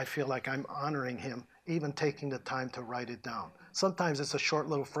 I feel like I'm honoring him, even taking the time to write it down. Sometimes it's a short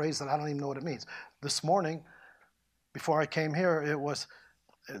little phrase that I don't even know what it means. This morning, before I came here, it was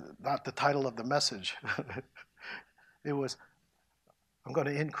not the title of the message. It was, I'm going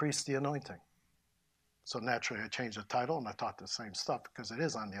to increase the anointing. So naturally I changed the title and I taught the same stuff because it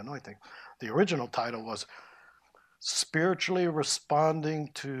is on the anointing. The original title was Spiritually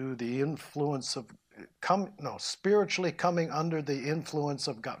Responding to the Influence of, Spiritually Coming Under the Influence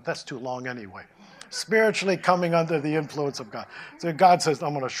of God. That's too long anyway. Spiritually coming under the influence of God. So God says,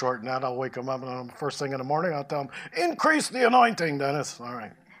 I'm going to shorten that. I'll wake him up and first thing in the morning, I'll tell him, increase the anointing, Dennis. All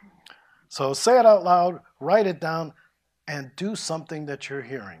right. So say it out loud, write it down, and do something that you're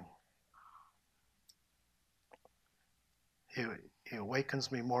hearing. He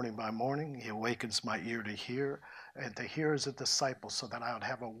awakens me morning by morning. He awakens my ear to hear, and to hear as a disciple so that I would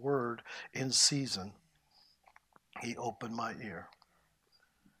have a word in season. He opened my ear.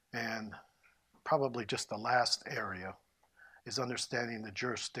 And probably just the last area is understanding the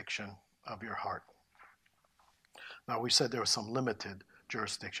jurisdiction of your heart. Now, we said there was some limited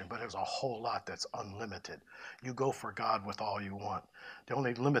jurisdiction, but there's a whole lot that's unlimited. You go for God with all you want. The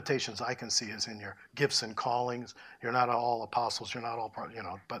only limitations I can see is in your gifts and callings. You're not all apostles, you're not all,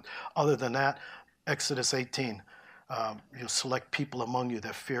 but other than that, Exodus 18, you'll select people among you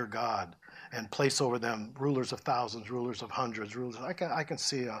that fear God and place over them rulers of thousands, rulers of hundreds, rulers. I can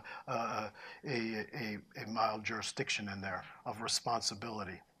see a mild jurisdiction in there of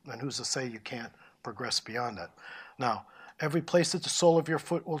responsibility. And who's to say you can't progress beyond that? Now, every place that the sole of your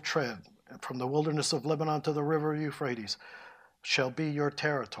foot will tread, from the wilderness of Lebanon to the river Euphrates, shall be your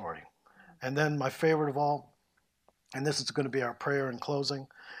territory. And then my favorite of all, and this is going to be our prayer in closing,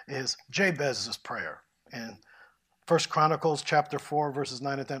 is Jabez's prayer. And 1 Chronicles chapter 4, verses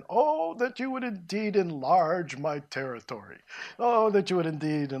 9 and 10. Oh, that you would indeed enlarge my territory. Oh, that you would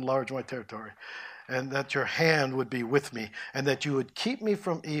indeed enlarge my territory. And that your hand would be with me, and that you would keep me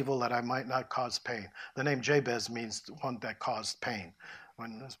from evil, that I might not cause pain. The name Jabez means one that caused pain.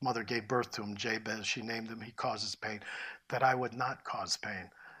 When his mother gave birth to him, Jabez, she named him, he causes pain. That I would not cause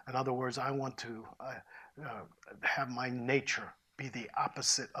pain. In other words, I want to have my nature be the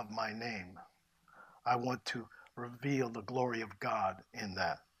opposite of my name. I want to reveal the glory of God in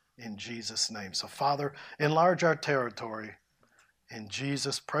that, in Jesus' name. So, Father, enlarge our territory in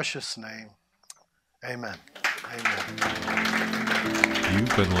Jesus' precious name. Amen. Amen.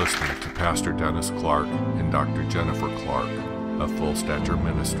 You've been listening to Pastor Dennis Clark and Dr. Jennifer Clark of Full Stature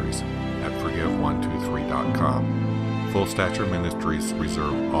Ministries at Forgive123.com. Full Stature Ministries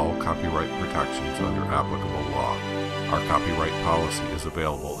reserve all copyright protections under applicable law. Our copyright policy is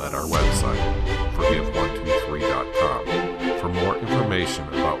available at our website, Forgive123.com. For more information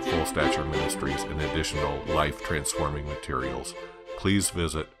about Full Stature Ministries and additional life-transforming materials, please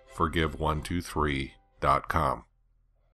visit Forgive123.com.